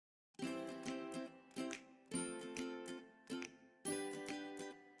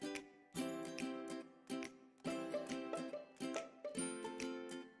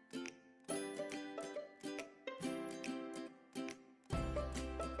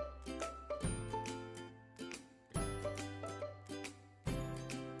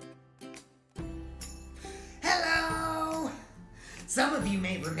Some of you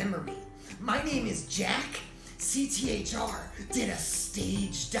may remember me. My name is Jack. CTHR did a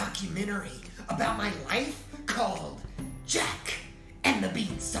stage documentary about my life called Jack and the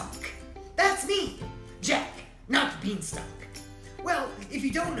Beanstalk. That's me, Jack, not the Beanstalk. Well, if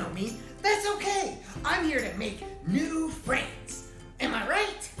you don't know me, that's okay. I'm here to make new friends. Am I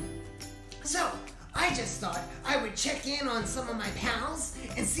right? So, I just thought I would check in on some of my pals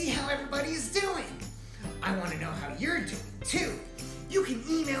and see how everybody is doing. I want to know how you're doing, too. You can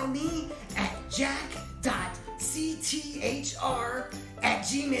email me at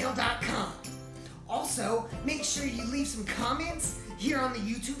jack.cthr@gmail.com. Also, make sure you leave some comments here on the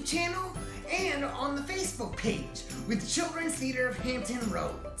YouTube channel and on the Facebook page with Children's Theater of Hampton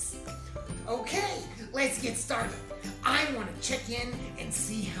Roads. Okay, let's get started. I want to check in and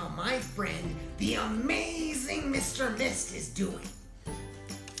see how my friend, the amazing Mr. Mist, is doing.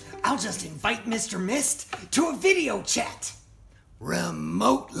 I'll just invite Mr. Mist to a video chat.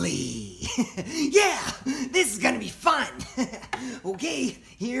 Remotely. Yeah, this is gonna be fun. Okay,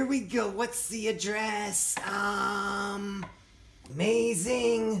 here we go. What's the address?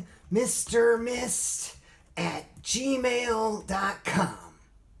 Amazing Mr. Mist at gmail.com.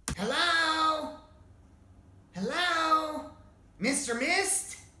 Hello? Hello? Mr.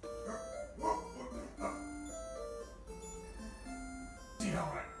 Mist? See how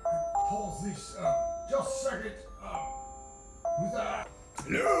I pause this, just a second, who's that?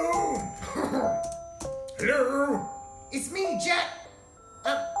 Hello? Hello? It's me, Jack.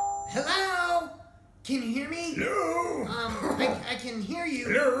 Hello? Can you hear me? Hello? I can hear you.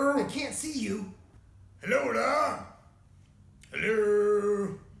 Hello? I can't see you. Hello there?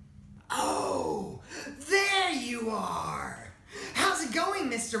 Hello? Oh, there you are. How's it going,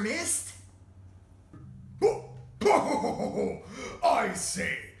 Mr. Mist? I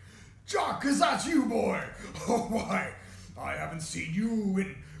say, Jock, is that you, boy? Oh, why, I haven't seen you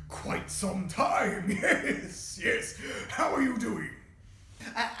in quite some time. Yes, yes. How are you doing?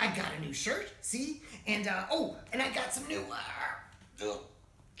 I got a new shirt, see? And, and I got some new, I got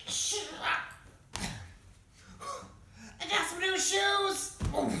some new shoes.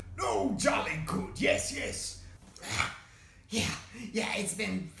 Oh, jolly good. Yes, yes. Yeah, it's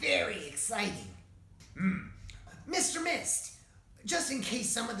been very exciting. Mr. Mist, just in case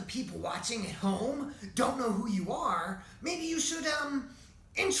some of the people watching at home don't know who you are, maybe you should,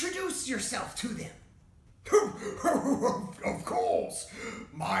 introduce yourself to them. Of course.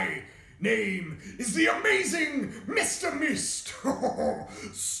 My name is the amazing Mr. Mist.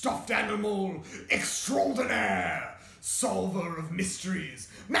 Stuffed animal extraordinaire. Solver of mysteries,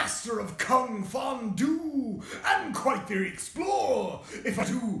 master of kung fondue, and quite the explorer, if I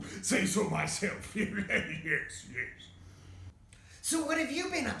do say so myself. Yes, yes. So what have you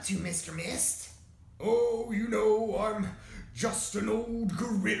been up to, Mr. Mist? Oh, you know, I'm just an old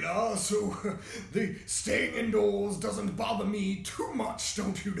gorilla, so the staying indoors doesn't bother me too much,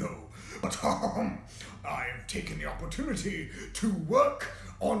 don't you know? But I've taken the opportunity to work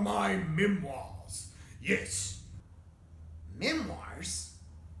on my memoirs. Yes. Memoirs?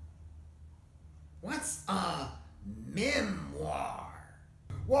 What's a memoir?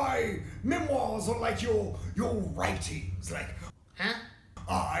 Why, memoirs are like your writings, like... Huh?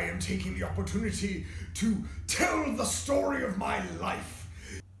 I am taking the opportunity to tell the story of my life.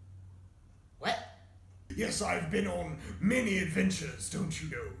 What? Yes, I've been on many adventures, don't you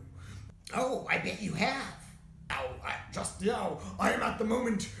know? Oh, I bet you have. I am at the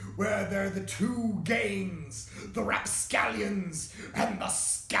moment where there are the two gangs, the rapscallions and the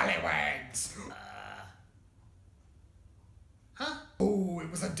scallywags. Huh? Oh, it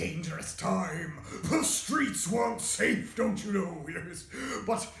was a dangerous time. The streets weren't safe, don't you know? Yes.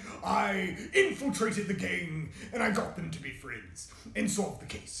 But I infiltrated the gang and I got them to be friends and solved the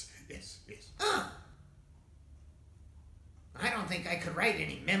case. Yes, yes. Huh. I don't think I could write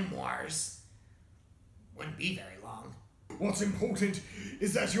any memoirs. Wouldn't be very long. What's important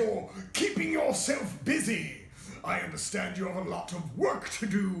is that you're keeping yourself busy. I understand you have a lot of work to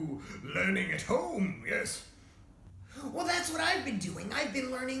do, learning at home, yes? Well, that's what I've been doing. I've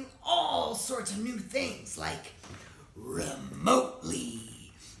been learning all sorts of new things, like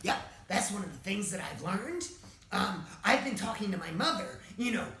remotely. Yeah, that's one of the things that I've learned. I've been talking to my mother.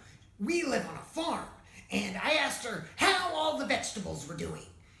 You know, we live on a farm, and I asked her how all the vegetables were doing.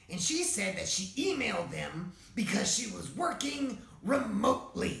 And she said that she emailed them because she was working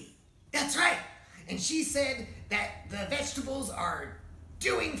remotely. That's right. And she said that the vegetables are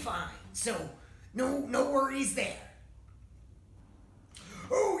doing fine. So no worries there.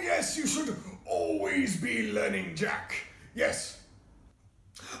 Oh, yes, you should always be learning, Jack. Yes.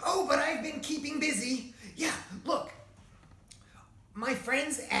 Oh, but I've been keeping busy. Yeah, look. my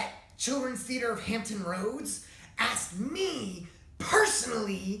friends at Children's Theater of Hampton Roads asked me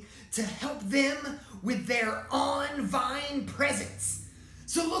personally to help them with their on Vine presents.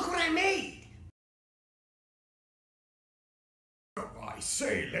 So look what I made. Oh, I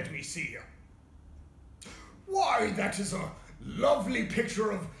say, let me see. Why, that is a lovely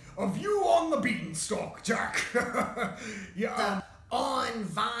picture of you on the Beanstalk, Jack. Yeah. On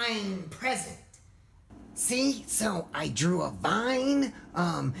Vine present. See, so I drew a vine,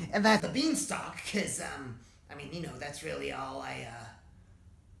 and that's the Beanstalk, because, I mean, you know, that's really all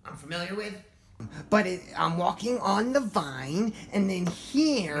I'm familiar with. But I'm walking on the vine, and then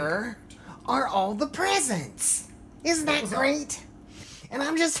here are all the presents. Isn't that great? And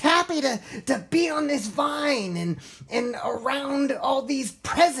I'm just happy to be on this vine and around all these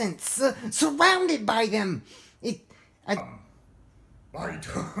presents, surrounded by them.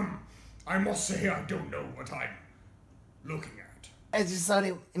 I must say I don't know what I'm looking at. I just thought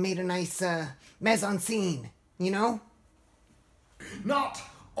it made a nice mise en scene, you know? Not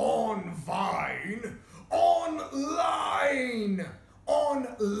on Vine, online.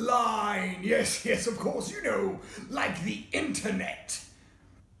 Online. Yes, yes, of course, you know, like the internet.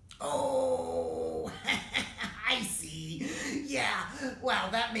 Oh, I see. Yeah, well,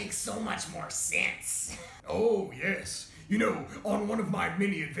 that makes so much more sense. Oh, yes. You know, on one of my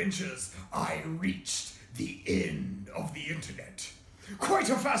many adventures, I reached the end of the internet. Quite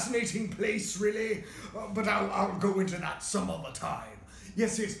a fascinating place, really, but I'll go into that some other time.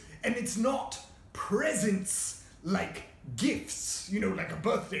 Yes, yes, and it's not presents like gifts, you know, like a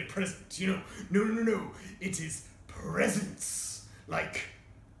birthday present, you know. No. It is presents like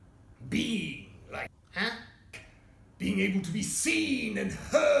being, like, huh? Being able to be seen and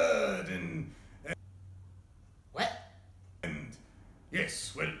heard and What? And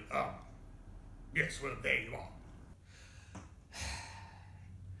yes, well, there you are.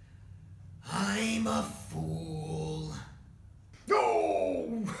 I'm a fool.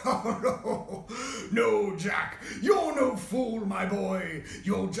 No, no, Jack, you're no fool, my boy.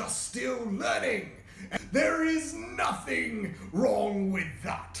 You're just still learning. There is nothing wrong with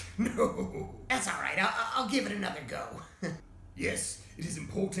that. No. That's all right. I'll give it another go. Yes, it is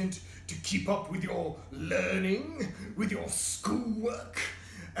important to keep up with your learning, with your schoolwork,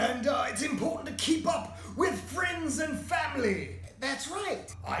 and it's important to keep up with friends and family. That's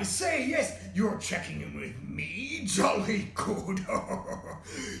right. I say, yes, you're checking in with me. Jolly good.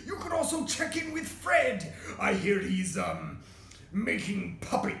 You can also check in with Fred. I hear he's, making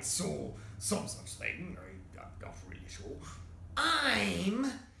puppets or some such thing. I'm not really sure.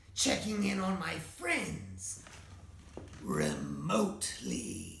 I'm checking in on my friends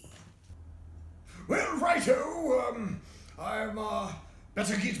remotely. Well, righto, I'm,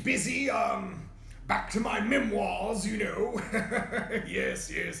 better get busy, back to my memoirs, you know.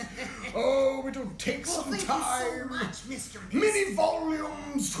 Yes. Oh, it'll take some thank time. you so much, Mr. Mist. Many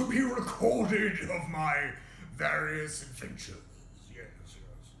volumes to be recorded of my various adventures. Yes.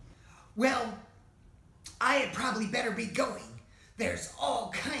 Well, I had probably better be going. There's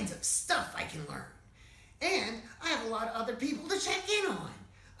all kinds of stuff I can learn. And I have a lot of other people to check in on.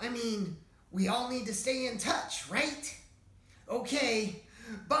 I mean, we all need to stay in touch, right? Okay,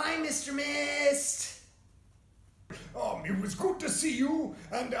 bye, Mr. Mist. It was good to see you,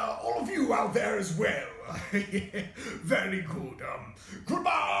 and all of you out there as well. Very good.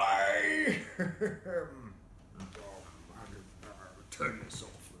 Goodbye. Turn this off.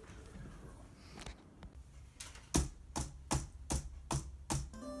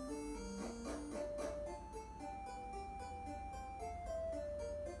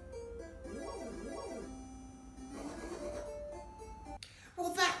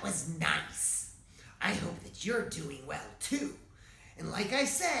 Well, that was nice. I hope that you're doing well, too. And like I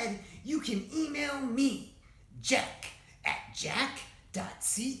said, you can email me, Jack, at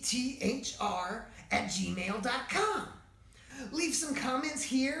jack.cthr@gmail.com. Leave some comments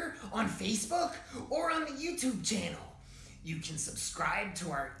here on Facebook or on the YouTube channel. You can subscribe to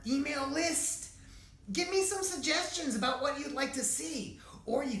our email list. Give me some suggestions about what you'd like to see,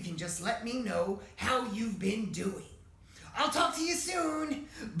 or you can just let me know how you've been doing. I'll talk to you soon.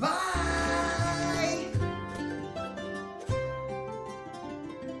 Bye!